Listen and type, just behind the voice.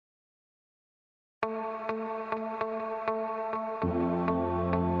نعلن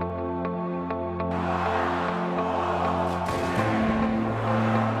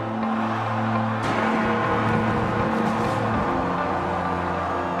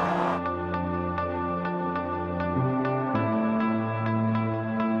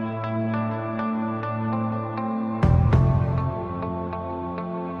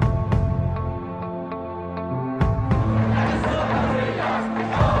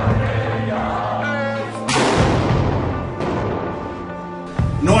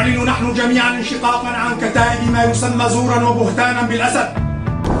نحن جميعا انشقاقا عن كتائب ما يسمى زورا وبهتانا بالأسد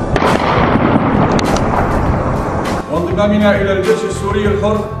وانضمامنا إلى الجيش السوري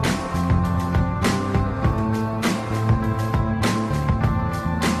الحر.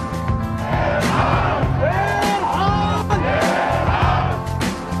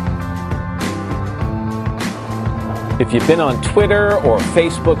 If you've been on Twitter or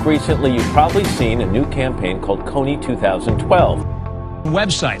Facebook recently, you've probably seen a new campaign called Coney 2012.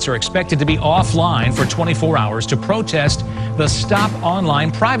 Websites are expected to be offline for 24 hours to protest the Stop Online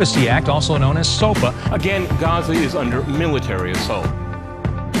Privacy Act, also known as SOPA. Again, Gaza is under military assault.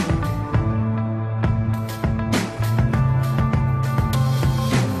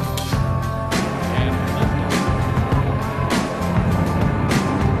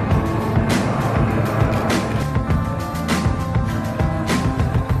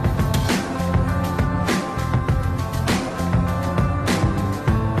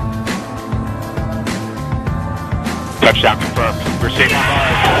 Touchdown confirmed. Receiving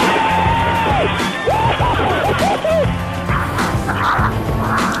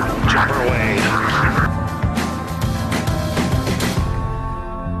Jumper away.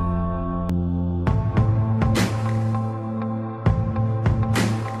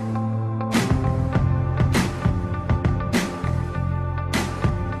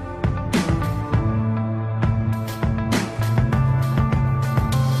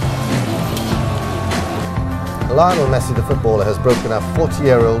 Lionel Messi, the footballer, has broken a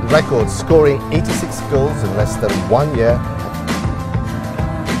 40-year-old record, scoring 86 goals in less than 1 year.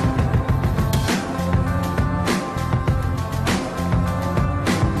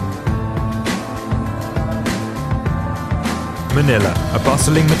 Manila, a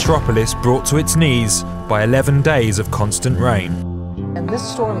bustling metropolis brought to its knees by 11 days of constant rain. And this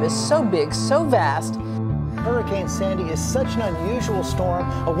storm is so big, so vast. Hurricane Sandy is such an unusual storm,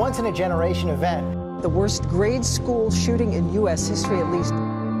 a once-in-a-generation event. The worst grade school shooting in U.S. history, at least.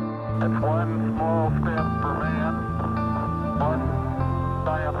 It's one small step for man, one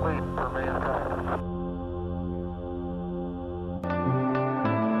giant leap for mankind.